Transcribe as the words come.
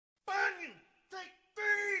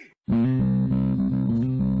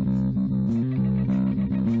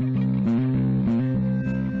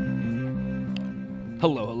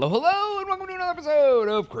Hello, hello, and welcome to another episode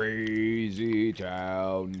of Crazy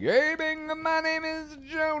Town Gaming. My name is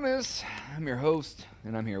Jonas. I'm your host,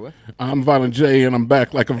 and I'm here with... I'm Violent J, and I'm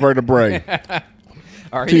back like a vertebrae.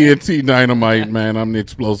 Are you? TNT Dynamite, man. I'm the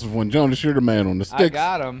explosive one. Jonas, you're the man on the sticks. I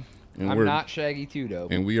got him. And I'm not Shaggy 2, though.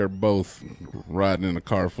 And we are both riding in a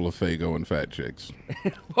car full of Fago and fat chicks.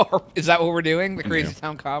 Is that what we're doing? The Crazy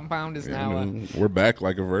Town compound is now... we're back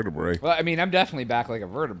like a vertebrae. Well, I mean, I'm definitely back like a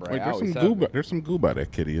vertebrae. Wait, there's some goo by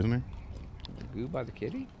that kitty, isn't there? Goo by the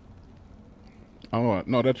kitty? Oh,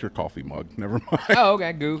 no, that's your coffee mug. Never mind. Oh,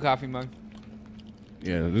 okay. Goo, coffee mug.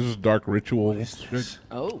 Yeah, this is dark ritual.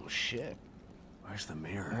 Oh, shit. Where's the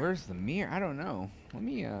mirror? Where's the mirror? I don't know.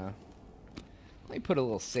 Let me put a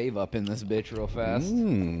little save up in this bitch real fast.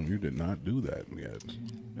 You did not do that yet.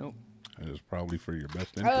 Nope. That is probably for your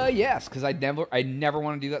best interest. Yes, because I never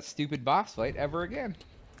want to do that stupid boss fight ever again.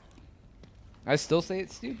 I still say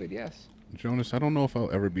it's stupid, yes. Jonas, I don't know if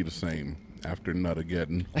I'll ever be the same after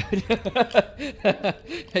Nuttageddon.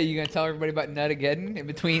 Hey, you gonna tell everybody about Nuttageddon in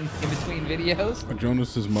between videos?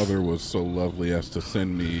 Jonas's mother was so lovely as to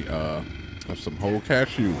send me some whole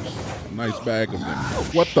cashews, a nice bag of them.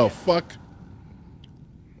 What the fuck?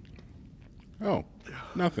 Oh,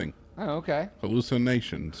 nothing. Oh, okay.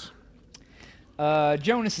 Hallucinations.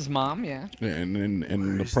 Jonas's mom, yeah. And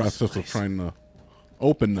in the process of trying to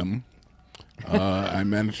open them, I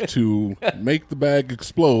managed to make the bag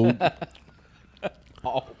explode.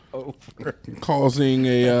 All over. Causing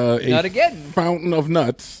a fountain of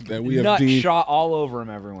nuts that we have Nut deemed. shot all over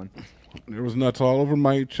him, everyone. There was nuts all over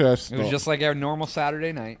my chest. It was just like our normal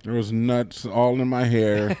Saturday night. There was nuts all in my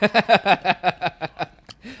hair.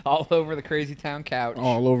 All over the Crazy Town couch.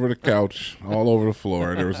 All over the couch. All over the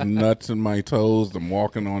floor. There was nuts in my toes. I'm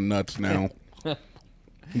walking on nuts now.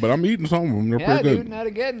 But I'm eating some of them. They're pretty good. Dude,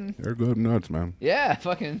 Nuttageddon. They're good nuts, man. Yeah,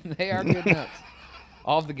 fucking, they are good nuts.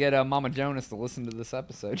 I'll have to get Mama Jonas to listen to this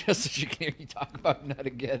episode just so she can hear you talk about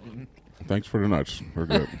Nuttageddon. Thanks for the nuts. They're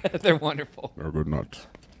good. They're wonderful. They're good nuts.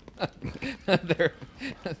 They're...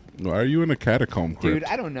 Why are you in a catacomb crypt? Dude,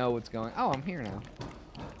 I don't know what's going... Oh, I'm here now.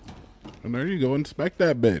 And there you go. Inspect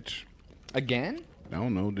that bitch. Again? I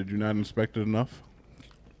don't know. Did you not inspect it enough?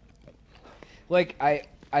 Like,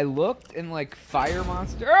 I looked and, like, fire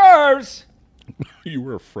monsters! You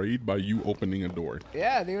were afraid by you opening a door.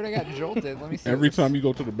 Yeah, dude, I got jolted. Let me see. Every time you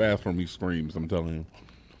go to the bathroom, he screams. I'm telling you.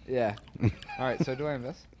 Yeah. All right, so do I have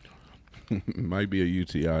this? It might be a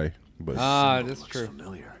UTI, but That's true.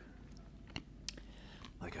 Familiar.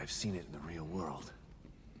 Like I've seen it in the real world.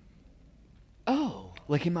 Oh,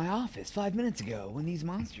 like in my office 5 minutes ago when these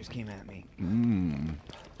monsters came at me.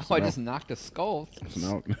 So I now- just knocked a skull.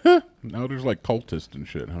 So now there's like cultists and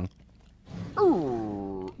shit, huh?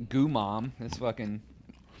 Goo mom. It's fucking...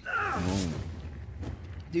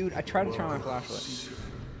 Dude, I tried to turn on my flashlight.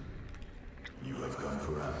 You have come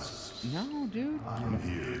for us. No, dude. I'm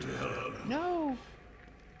here to help. No.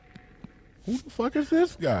 Who the fuck is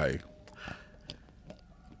this guy?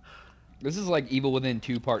 This is like Evil Within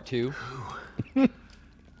 2 Part 2. We've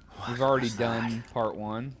already done Part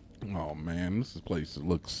 1. Oh man, this place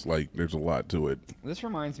looks like there's a lot to it. This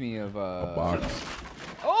reminds me of... A box.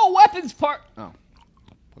 Oh, weapons part... Oh.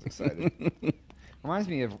 I was excited. Reminds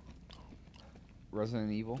me of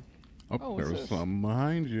Resident Evil. Oh, what's there was this? something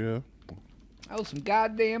behind you. Oh, some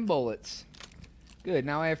goddamn bullets. Good,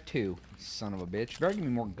 now I have 2. Son of a bitch. Better give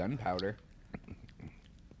me more gunpowder.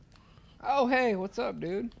 Oh, hey, what's up,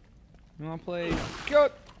 dude? You wanna play... Go!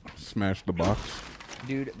 Smash the box.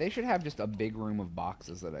 Dude, they should have just a big room of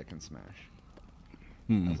boxes that I can smash.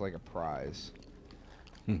 That's like a prize.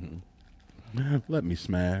 Let me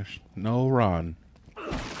smash. No, run.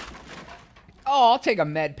 Oh, I'll take a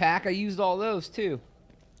med pack. I used all those, too.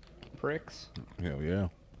 Pricks. Hell yeah.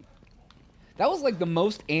 That was like the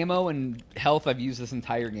most ammo and health I've used this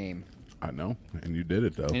entire game. I know, and you did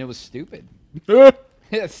it though. And it was stupid.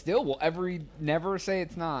 Yeah, still will never say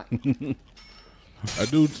it's not. I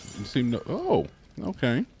do seem to... Oh,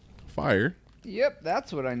 okay. Fire. Yep,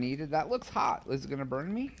 that's what I needed. That looks hot. Is it going to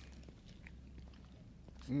burn me?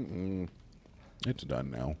 It's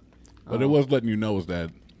done now. But it was letting you know is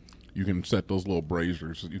that you can set those little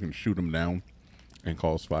braziers. You can shoot them down and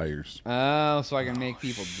cause fires. Oh, so I can make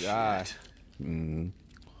people die.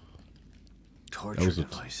 Torture was a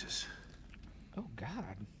devices. Oh,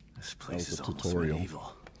 God. This place was is a almost tutorial.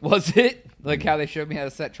 medieval. Was it? Like how they showed me how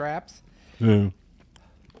to set traps? Yeah.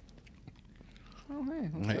 Oh, hey.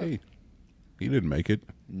 what's up? Hey, he didn't make it.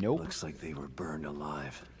 Nope. Looks like they were burned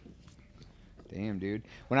alive. Damn, dude.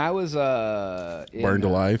 When I was Burned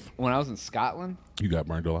alive. When I was in Scotland, You got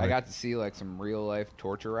burned alive. I got to see like some real life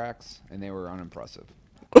torture racks, and they were unimpressive.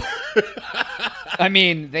 I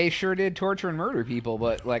mean, they sure did torture and murder people,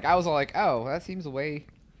 but like I was all like, oh, that seems way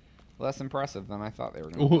less impressive than I thought they were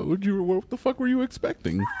going to. What the fuck were you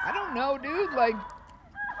expecting? I don't know, dude. Like,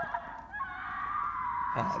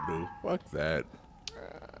 Oh, dude, fuck that.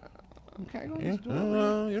 okay,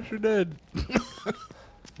 Yes, you did.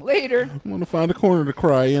 later. I'm gonna find a corner to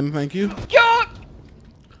cry in. Thank you. God!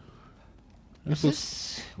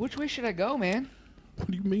 That's Which way should I go, man? what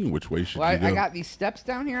do you mean? Which way should Well, you go? I got these steps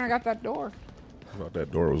down here. And I got that door. I thought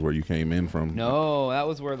that door was where you came in from. No, that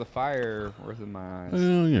was where the fire was in my eyes.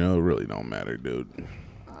 Well, you know, it really don't matter, dude.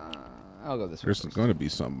 I'll go this way. There's going to be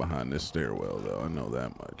something behind this stairwell, though. I know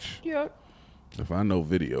that much. Yep. If I know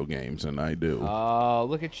video games, and I do. Oh,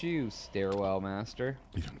 look at you, stairwell master.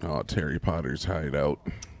 Oh, Terry Potter's hideout.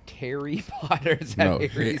 Harry Potter's No,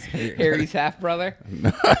 Harry's half brother.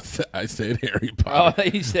 No, I said Harry Oh, I Potter.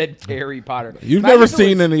 thought you said Harry Potter. You've Imagine never if it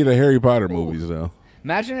seen was- any of the Harry Potter movies, though.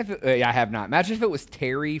 Imagine if yeah, I have not. Imagine if it was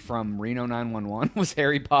Terry from Reno 911 was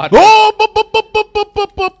Harry Potter. Oh!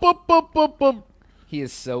 He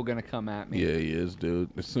is so gonna come at me. Yeah, he is, dude.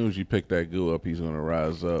 As soon as you pick that goo up, he's going to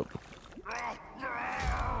rise up.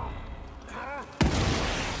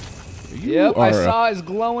 Yep, I saw his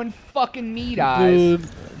glowing fucking meat eyes. Dude,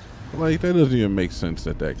 like, that doesn't even make sense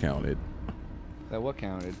that counted. That what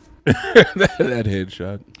counted? that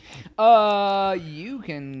headshot. You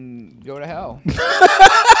can go to hell.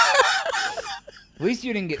 At least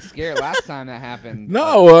you didn't get scared last time that happened.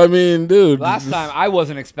 No, I mean, dude. Last time I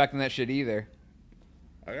wasn't expecting that shit either.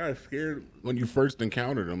 I got scared when you first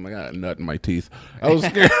encountered him. I got a nut in my teeth. I was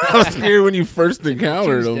scared. I was scared when you first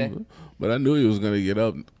encountered Tuesday. him, but I knew he was gonna get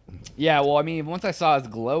up. Yeah, well, I mean, once I saw his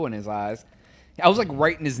glow in his eyes, I was like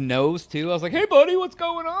right in his nose too. I was like, "Hey, buddy, what's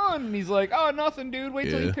going on?" And he's like, "Oh, nothing, dude. Wait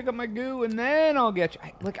till you Yeah. pick up my goo, and then I'll get you."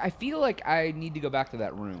 I feel like I need to go back to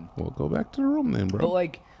that room. Well, go back to the room then, But bro.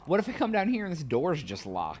 like, what if I come down here and this door's just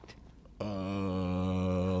locked? I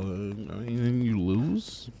mean, you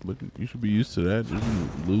lose, but you should be used to that. You've been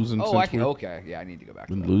losing Oh, since I can. we- Okay, yeah, I need to go back.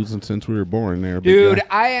 To been that. losing since we were born. There, big Dude, guy.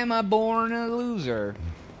 I am a born a loser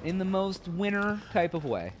in the most winner type of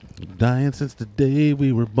way. Dying since the day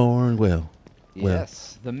we were born. Well,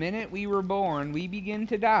 Yes, the minute we were born, we begin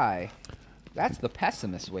to die. That's the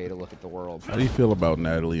pessimist way to look at the world. how do you feel about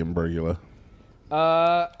Natalie Imbruglia?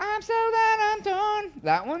 I'm so that I'm torn.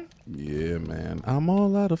 That one? Yeah, man. I'm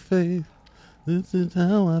all out of faith. This is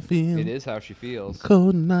how I feel. It is how she feels.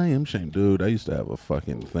 Cold and I am shamed. Dude, I used to have a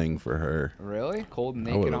fucking thing for her. Really? Cold and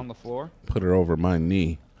I naked would've- on the floor? Put her over my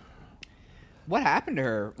knee. What happened to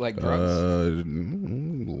her? Like drugs?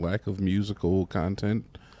 Lack of musical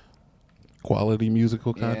content. Quality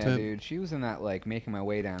musical Yeah, content. dude. She was in that, like, Making My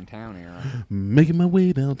Way Downtown era. Making my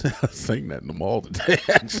way downtown. I sang that in the mall today,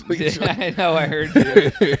 actually. I know, I heard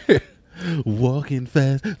you. Walking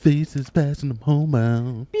fast, faces passing them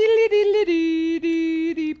homebound.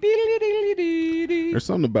 There's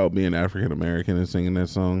something about being African American and singing that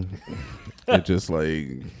song. It just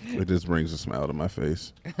brings a smile to my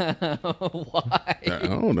face. Why? I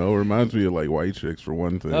don't know. It reminds me of like White Chicks for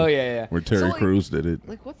one thing. Oh, yeah. Where Terry So, like- Crews did it.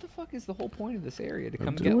 Like, what the fuck is the whole point of this area? To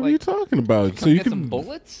come Dude, get, what are you like, talking about? come get some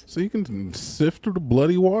bullets? So you can sift through the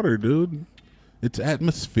bloody water, dude. It's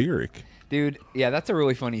atmospheric. Dude, yeah, that's a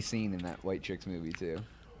really funny scene in that White Chicks movie, too.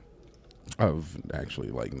 I've actually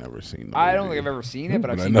like never seen. The I don't movie. think I've ever seen it, but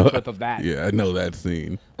I've I seen know- the clip of that. Yeah, I know that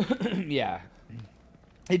scene. Yeah.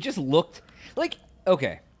 It just looked like,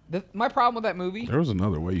 okay, my problem with that movie. There was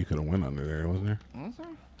another way you could have went under there, wasn't there? Was there?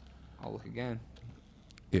 I'll look again.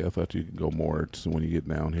 Yeah, I thought you could go more. So when you get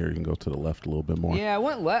down here, you can go to the left a little bit more. Yeah,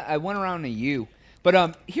 I went around a U.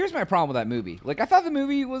 But here's my problem with that movie. Like, I thought the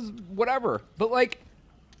movie was whatever, but like,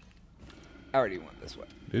 I already went this way.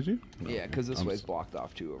 Did you? Yeah, because this I'm way's blocked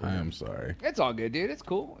off too. Over I here. am sorry. It's all good, dude. It's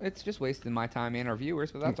cool. It's just wasting my time and our viewers,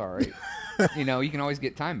 but that's all right. You know, you can always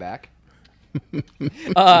get time back.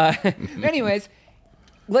 Anyways,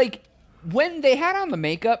 like, when they had on the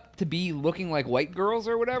makeup to be looking like white girls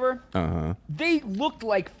or whatever, they looked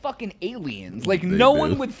like fucking aliens. Like, They no do.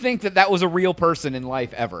 one would think that that was a real person in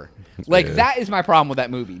life ever. Like, Yeah. that is my problem with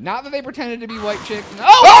that movie. Not that they pretended to be white chicks.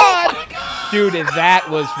 Oh, God! Dude, that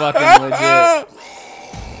was fucking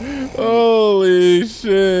legit. Holy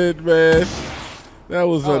shit, man! That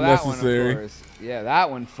was Oh, that one, of unnecessary. course. Yeah, that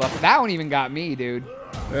one even got me, dude.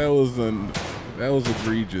 That was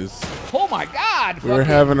egregious. Oh my God! We were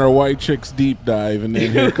fucking- having our white chicks deep dive, and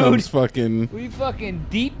then here Dude. comes fucking We fucking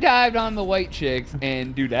deep dived on the white chicks,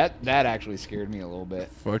 and dude, that actually scared me a little bit.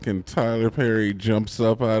 Tyler Perry jumps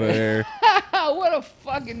up out of there What a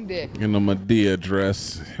fucking dick! in a Medea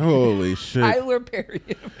dress. Holy shit! Tyler Perry.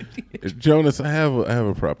 Jonas, I have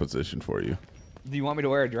a proposition for you. Do you want me to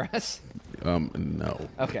wear a dress? No.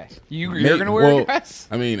 Okay. You're gonna wear a dress?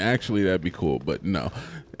 I mean, actually, that'd be cool, but no.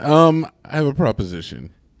 I have a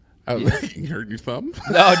proposition. You heard your thumb?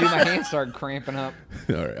 No, dude, my hands started cramping up.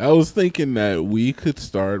 All right. I was thinking that we could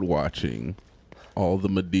start watching all the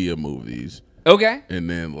Medea movies. Okay. And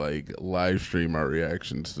then like live stream our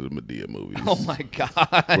reactions to the Medea movies. Oh my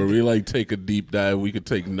god. Where we like take a deep dive. We could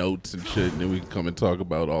take notes and shit, and then we can come and talk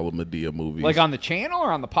about all the Medea movies. Like on the channel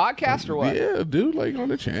or on the podcast or what? Yeah, dude, like on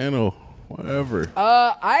the channel. Whatever.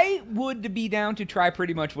 I would be down to try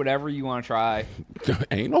pretty much whatever you want to try.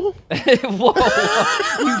 Anal? Whoa.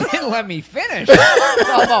 You didn't let me finish. It's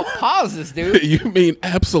all about pauses, dude. You mean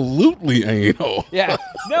absolutely anal? Yeah.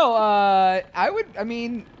 No, I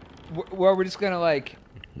mean, where we're just going to like,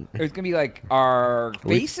 it's going to be like our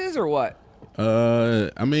faces or what?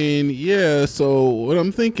 I mean, yeah, so what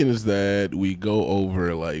I'm thinking is that we go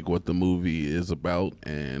over like what the movie is about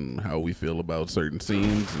and how we feel about certain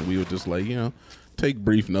scenes, and we would just like, take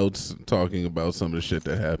brief notes talking about some of the shit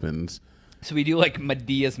that happens. So we do like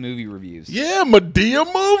Medea's movie reviews. Yeah, Medea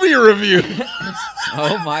movie review.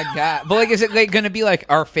 Oh my god. But like, is it like going to be like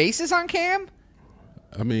our faces on cam?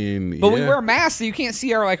 I mean, but we wear masks, so you can't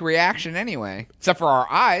see our like reaction anyway, except for our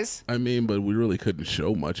eyes. I mean, but we really couldn't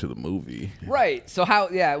show much of the movie. Right. So how?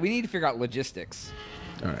 Yeah, we need to figure out logistics.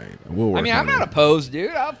 All right, we'll work. I mean, I'm not opposed,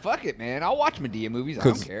 dude. Fuck it, man. I'll watch Medea movies. I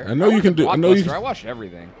don't care. I know you can do. I know I watched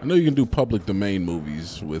everything. I know you can do public domain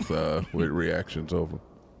movies with reactions over.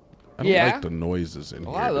 I don't like the noises in here.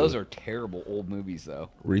 A lot of those are terrible old movies, though.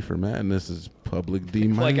 Reefer Madness is public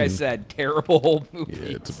domain. Like I said, terrible old movies.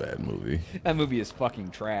 Yeah, it's a bad movie. That movie is fucking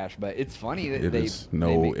trash, but it's funny that it is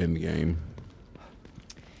no end game.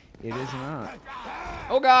 It is not.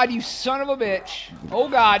 Oh God, you son of a bitch! Oh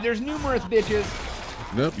God, there's numerous bitches.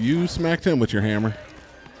 Nope, you smacked him with your hammer.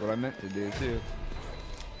 That's what I meant to do too.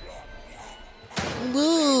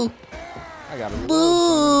 Boo! I gotta reload, so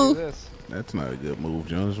I'm gonna do this. That's not a good move,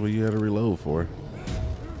 Jonas. What you had to reload for?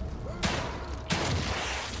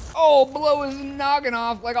 Oh, blow his noggin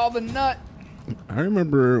off like all the nut. I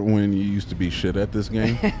remember when you used to be shit at this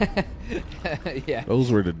game. Yeah. Those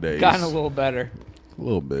were the days. Gotten a little better. A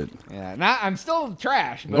little bit. Yeah. I'm still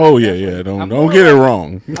trash. But oh yeah. Don't get it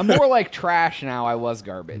wrong. I'm more like trash now. I was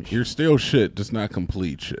garbage. You're still shit, just not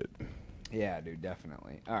complete shit. Yeah, dude,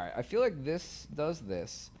 definitely. All right. I feel like this does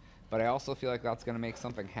this. But I also feel like that's going to make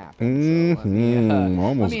something happen. So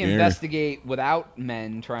let me investigate without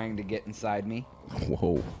men trying to get inside me.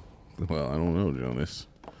 Whoa. Well, I don't know, Jonas.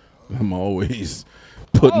 I'm always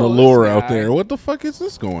putting the lure out there. What the fuck is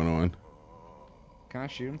this going on? Can I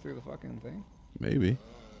shoot him through the fucking thing? Maybe.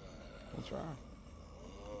 We'll try.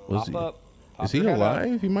 Pop up. Is he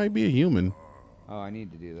alive? He might be a human. Oh, I need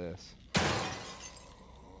to do this.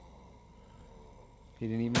 He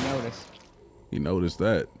didn't even notice. He noticed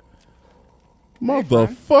that.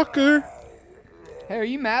 Motherfucker. Hey, are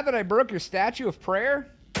you mad that I broke your statue of prayer?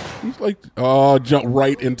 He's like, oh, jump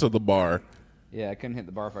right into the bar. Yeah, I couldn't hit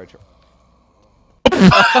the bar if I tried.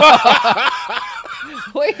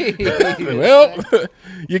 Wait. Well,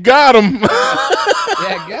 you got him. Yeah,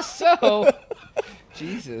 I guess so.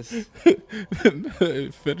 Jesus.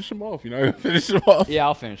 Finish him off. You know, finish him off. Yeah,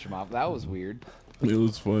 I'll finish him off. That was weird. It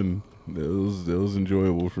was fun. It was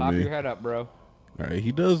enjoyable for me. Pop your head up, bro. All right,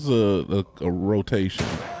 he does a rotation.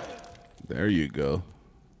 There you go.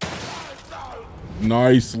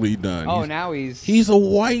 Nicely done. Oh, now he's... He's a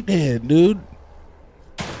whitehead, dude.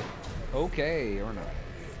 Okay, or not.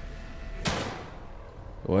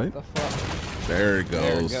 What? The fuck? There it goes.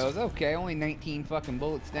 There it goes. Okay, only 19 fucking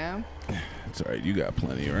bullets down. It's all right. You got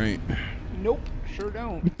plenty, right? Nope, sure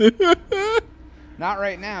don't. Not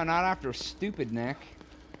right now. Not after stupid neck.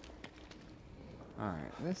 All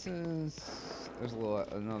right, this is... There's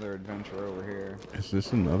another adventure over here. Is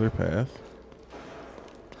this another path?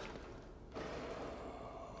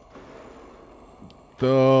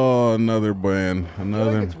 Oh, another band. Another. I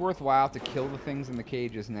feel like it's worthwhile to kill the things in the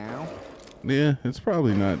cages now. Yeah, it's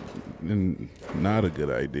probably not a good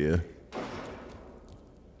idea.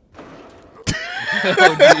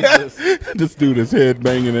 Oh, Jesus. This dude is head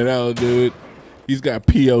banging it out, dude. He's got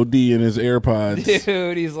POD in his AirPods.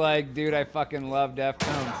 Dude, he's like, dude, I fucking love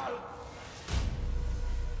Deftones.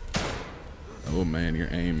 Oh, man, your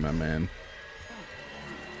aim, my man.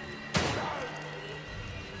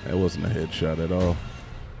 That wasn't a headshot at all.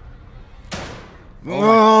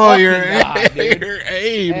 Oh, your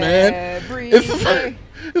aim, man.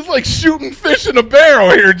 It's like shooting fish in a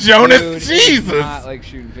barrel here, Jonas. Dude, Jesus. It's not like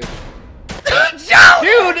shooting fish.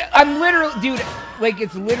 Dude, I'm literally, dude, like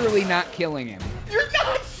it's literally not killing him. You're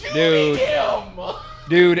not shooting him.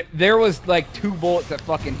 Dude, there was like 2 bullets that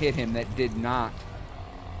fucking hit him that did not.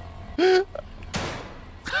 That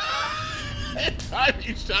time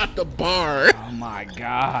he shot the bar. Oh my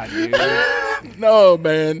god, dude. No,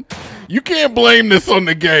 man. You can't blame this on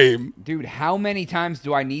the game. Dude, how many times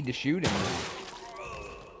do I need to shoot him?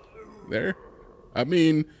 There. I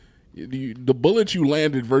mean, the bullets you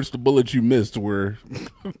landed versus the bullets you missed were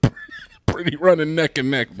pretty running neck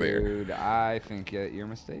and neck there. Dude, I think you're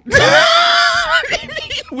mistaken.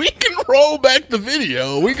 We can roll back the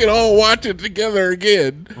video. We can all watch it together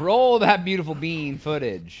again. Roll that beautiful bean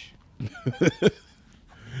footage.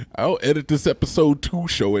 I'll edit this episode to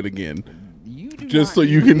show it again. Just so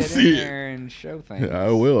you can see it. And show things. I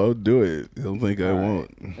will. I'll do it. Don't think I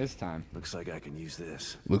won't. Right, this time. Looks like I can use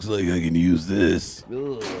this. Looks like I can use this.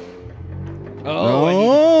 Ugh.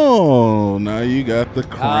 Oh, now you got the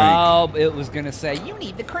crank. Oh, it was going to say, you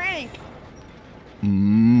need the crank.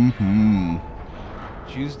 Mm-hmm.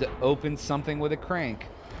 Choose to open something with a crank.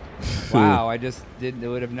 Wow, I just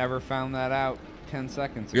would have never found that out 10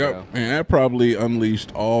 seconds ago. Yep, and that probably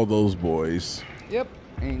unleashed all those boys. Yep,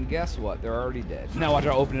 and guess what? They're already dead. Now watch I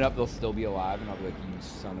open it up, they'll still be alive, and I'll be like, you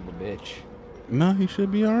son of a bitch. No, he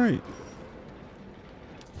should be all right.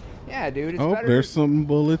 Yeah, dude, it's oh, better. There's some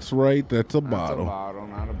bullets right. That's a bottle. That's a bottle,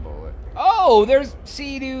 not a bullet. Oh,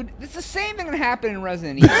 see, dude, it's the same thing that happened in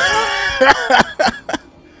Resident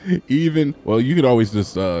Evil. Well, you could always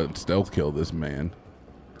just stealth kill this man.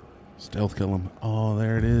 Stealth kill him. Oh,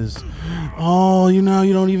 there it is. Oh, you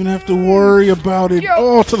don't even have to worry about it.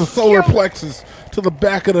 Oh, to the solar plexus, to the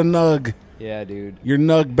back of the nug. Yeah, dude. Your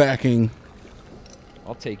nug backing.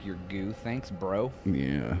 I'll take your goo. Thanks, bro.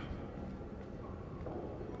 Yeah.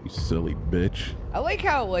 You silly bitch. I like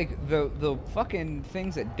how, like, the fucking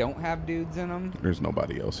things that don't have dudes in them. There's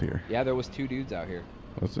nobody else here. Yeah, there was 2 dudes out here.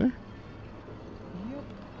 What's there? Yep,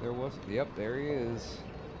 there was. Yep, there he is.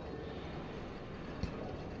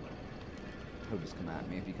 He'll just come at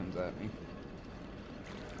me if he comes at me.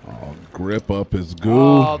 Oh, grip up his goo.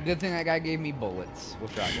 Oh, good thing that guy gave me bullets.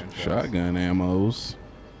 With shotgun shells. Shotgun ammos.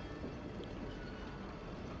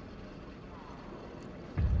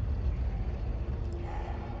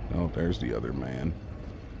 Oh, there's the other man.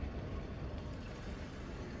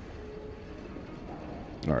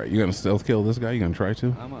 All right, you gonna stealth kill this guy? You gonna try to?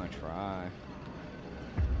 I'm gonna try.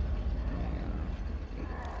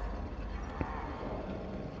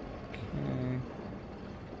 Okay.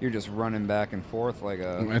 You're just running back and forth like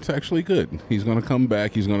a... That's actually good. He's gonna come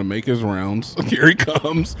back. He's gonna make his rounds. Here he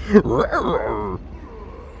comes. Oh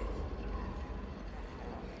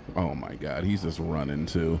my God, he's just running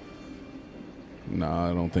too. Nah,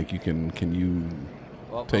 I don't think you can. Can you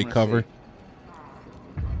take cover? See.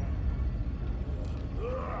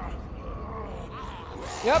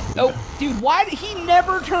 Yep. Oh, dude, why did he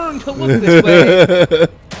never turn to look this way?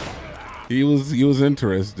 He was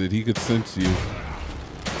interested. He could sense you.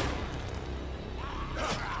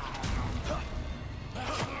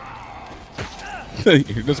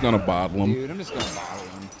 You're just gonna bottle him. Dude, I'm just gonna bottle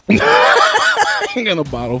him. I'm gonna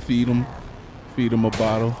bottle feed him. Feed him a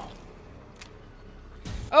bottle.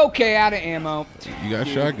 Okay, out of ammo. You got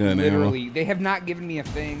shotgun literally, ammo. they have not given me a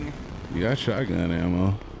thing. You got shotgun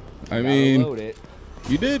ammo. I Gotta mean, load it.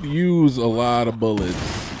 You did use a lot of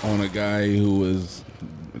bullets on a guy who was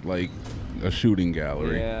like a shooting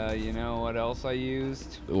gallery. Yeah, you know what else I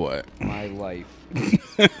used? What? My life.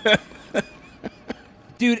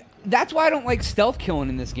 Dude, that's why I don't like stealth killing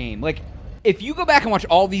in this game. Like, if you go back and watch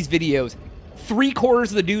all these videos, 3/4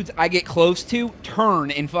 of the dudes I get close to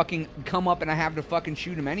turn and fucking come up, and I have to fucking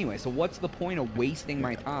shoot them anyway. So what's the point of wasting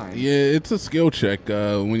my time? Yeah, it's a skill check.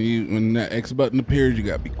 When that X button appears, you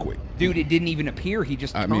gotta be quick. Dude, it didn't even appear. He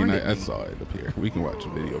just turned I saw it appear. We can watch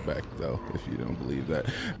the video back though if you don't believe that.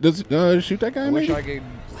 Does shoot that guy? I wish maybe? I could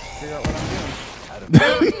figure out what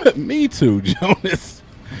I'm doing. Me too, Jonas.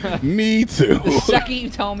 Me too. The second you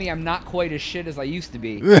tell me I'm not quite as shit as I used to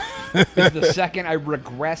be is the second I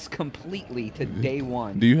regress completely to day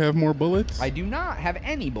one. Do you have more bullets? I do not have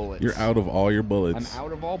any bullets. You're out of all your bullets. I'm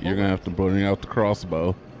out of all bullets. You're going to have to bring out the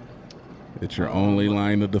crossbow. It's your only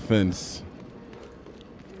line of defense.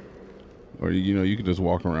 Or, you can just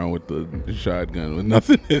walk around with the shotgun with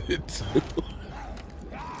nothing in it, too.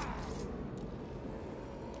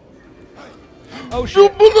 Oh,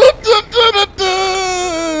 shit.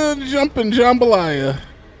 Jumping jambalaya.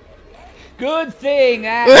 Good thing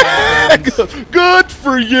that Good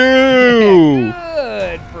for you.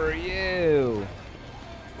 Good for you.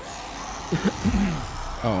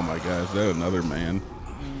 Oh my gosh, is that another man?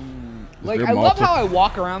 Like, I love how I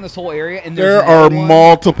walk around this whole area and there are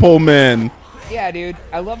multiple men. Yeah, dude.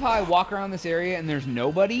 I love how I walk around this area and there's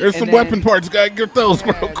nobody. There's some weapon parts. Gotta get those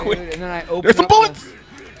real quick. Dude, and then I open There's some up bullets.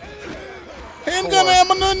 Handgun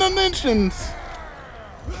ammunitions.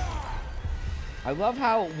 I love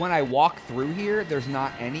how when I walk through here, there's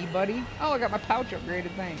not anybody. Oh, I got my pouch upgraded.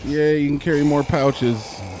 Thanks. Yeah, you can carry more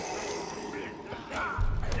pouches.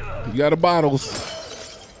 You got a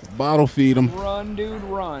bottles. Bottle feed them. Run, dude,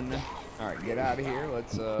 run. All right, get out of here.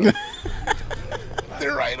 Let's.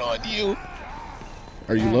 They're right on you.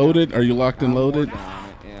 Are you loaded? Are you locked and loaded?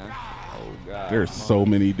 Yeah. Oh god. There's so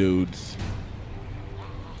many dudes.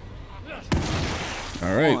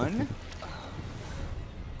 All right. One.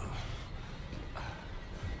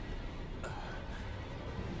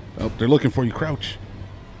 Oh, they're looking for you. Crouch.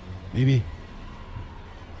 Maybe.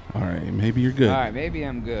 All right. Maybe you're good. All right. Maybe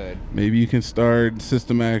I'm good. Maybe you can start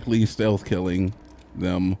systematically stealth killing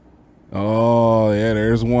them. Oh, yeah.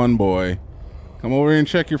 There's one boy. Come over here and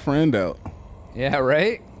check your friend out. Yeah.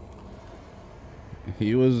 Right.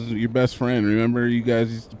 He was your best friend. Remember, you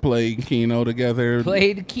guys used to play Keno together.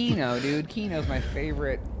 Played Keno, dude. Keno's my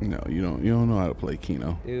favorite. No, you don't. You don't know how to play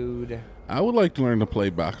Keno, dude. I would like to learn to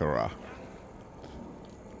play Baccarat.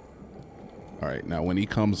 All right, now when he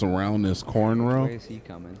comes around this cornrow, where is he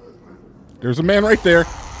coming? There's a man right there.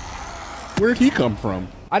 Where'd he come from?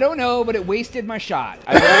 I don't know, but it wasted my shot.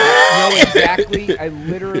 I don't know exactly. I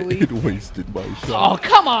literally. It wasted my shot. Oh,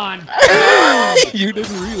 come on! You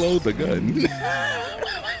didn't reload the gun.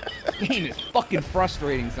 This game is fucking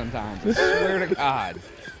frustrating sometimes. I swear to God.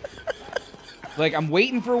 Like, I'm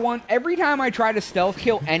waiting for one. Every time I try to stealth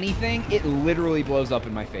kill anything, it literally blows up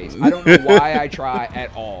in my face. I don't know why I try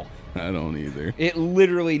at all. I don't either. It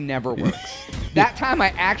literally never works. That time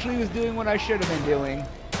I actually was doing what I should have been doing.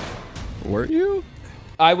 Were you?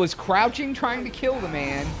 I was crouching trying to kill the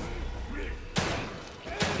man.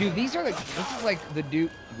 Dude, these are like, this is like the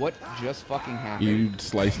dude, what just fucking happened? You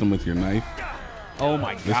sliced him with your knife? Oh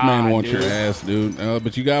my God, This man wants dude. your ass, dude.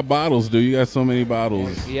 But you got bottles, dude. You got so many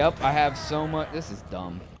bottles. Yep, I have so much. This is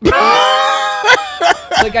dumb. Like,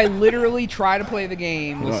 I literally try to play the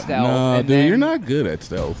game with stealth. No, and dude, then, you're not good at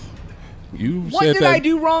stealth. You what said did that, I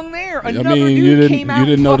do wrong there? Another mean, dude came out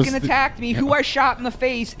and notice fucking attacked me, who I shot in the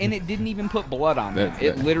face, and it didn't even put blood on him.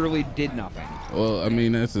 It literally did nothing. Well, I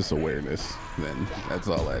mean, that's just awareness, then. That's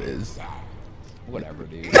all that is. Whatever,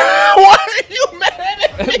 dude. Why are you mad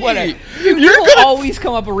at me? Whatever. You'll always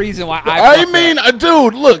come up a reason why I mean,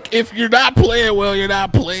 dude, look, if you're not playing well, you're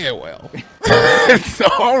not playing well. It's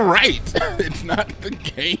all right. It's not the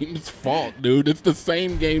game's fault, dude. It's the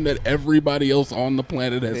same game that everybody else on the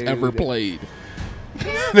planet has ever played.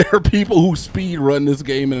 There are people who speed run this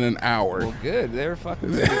game in an hour. Well, good. They're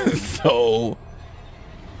fucking So,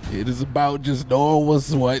 it is about just knowing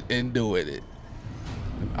what's what and doing it.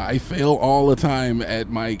 I fail all the time at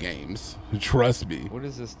my games. Trust me. What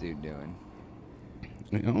is this dude doing?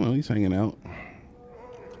 I don't know. He's hanging out.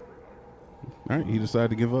 All right. He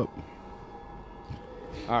decided to give up.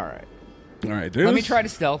 All right. All right. Let me try to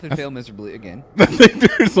stealth and fail miserably again. I think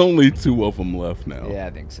there's only 2 of them left now. Yeah,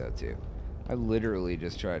 I think so too. I literally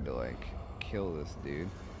just tried to like kill this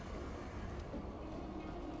dude.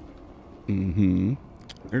 Mm-hmm.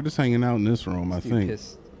 They're just hanging out in this room, I think.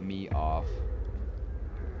 Pissed me off.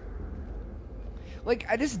 Like,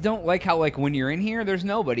 I just don't like how, like, when you're in here, there's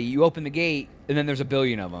nobody. You open the gate, and then there's a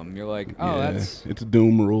billion of them. You're like, oh, Yeah, that's it's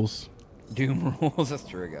Doom rules. Doom rules. That's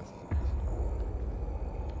true, I guess.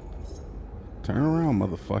 Turn around,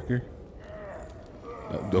 motherfucker.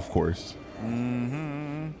 Of course.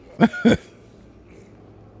 Mm-hmm.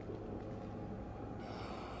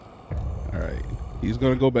 All right. He's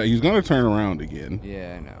going to go back. He's going to turn around again.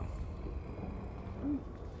 Yeah, I know.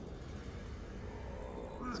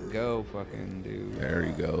 Let's go, fucking dude. There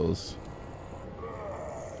he goes.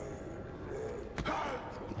 There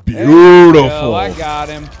Beautiful. we go. I got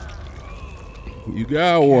him. You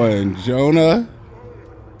got one, Jonah.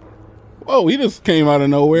 Whoa, he just came out of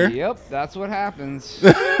nowhere. Yep, that's what happens.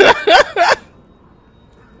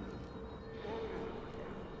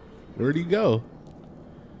 Where'd he go?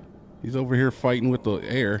 He's over here fighting with the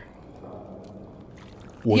air.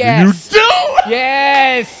 What Yes. are you doing?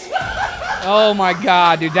 Yes! Oh my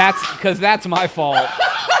God, dude, that's my fault.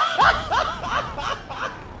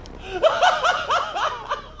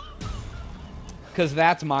 Because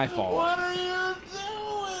that's my fault. What are you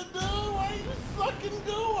doing, dude? What are you fucking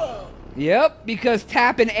doing? Yep, because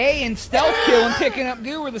tapping A and stealth kill and picking up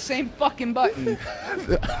goo are the same fucking button.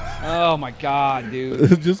 Oh my God,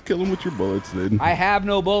 dude. Just kill him with your bullets, then. I have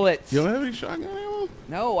no bullets. You don't have any shotgun ammo?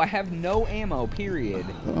 No, I have no ammo, period.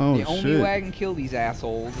 Oh, the only shit. way I can kill these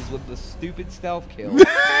assholes is with the stupid stealth kill.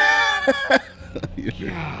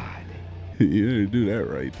 God. You didn't do that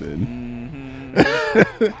right then.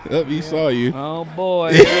 Oh, he saw you. Oh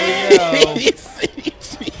boy, here we go.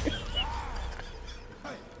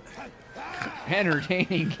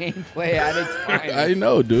 Entertaining gameplay at its finest. I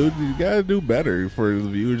know, dude. You gotta do better for the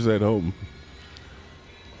viewers at home.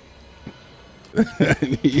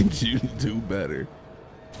 I need you to do better.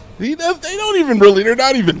 They don't even really. They're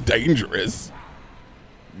not even dangerous.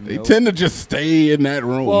 Nope. They tend to just stay in that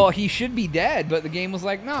room. Well, he should be dead, but the game was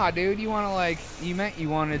like, nah, dude. You want to like? You meant you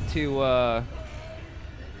wanted to.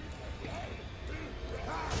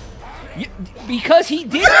 Because he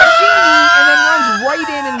didn't see me and then runs right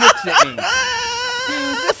in and looks at me.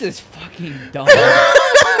 Dude, this is fucking dumb.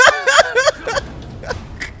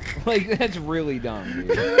 Like, that's really dumb,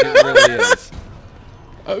 dude. It really is.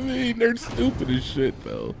 I mean, they're stupid as shit,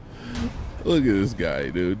 though. Look at this guy,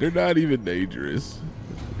 dude. They're not even dangerous.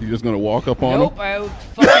 You just gonna walk up on him? Nope, I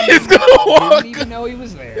fucking didn't even know he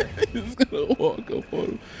was there. He's gonna walk up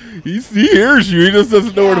on him. He hears you. He just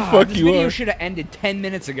doesn't know where the fuck you are. This video should have ended 10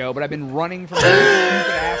 minutes ago, but I've been running from these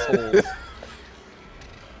stupid assholes.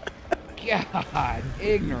 God,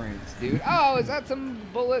 ignorance, dude. Oh, is that some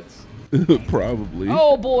bullets? Probably.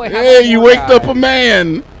 Oh boy. Hey, you waked up a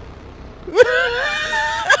man.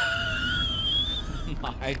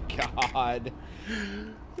 My God.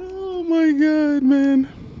 Oh my God, man.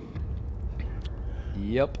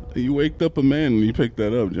 Yep. You waked up a man when you picked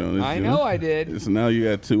that up, Jonas. I know I did. So now you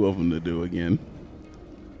got 2 of them to do again.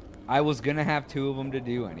 I was going to have 2 of them to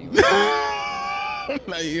do anyway.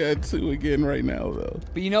 Now you got 2 again right now, though.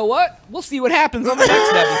 But you know what? We'll see what happens on the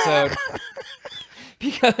next episode.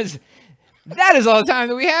 Because that is all the time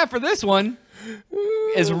that we have for this one.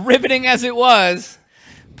 As riveting as it was.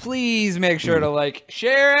 Please make sure to like,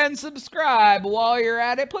 share, and subscribe while you're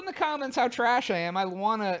at it. Put in the comments how trash I am. I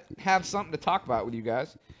want to have something to talk about with you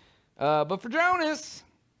guys. But for Jonas,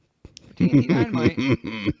 for TNT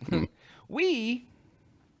Dynamite, we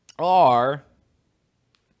are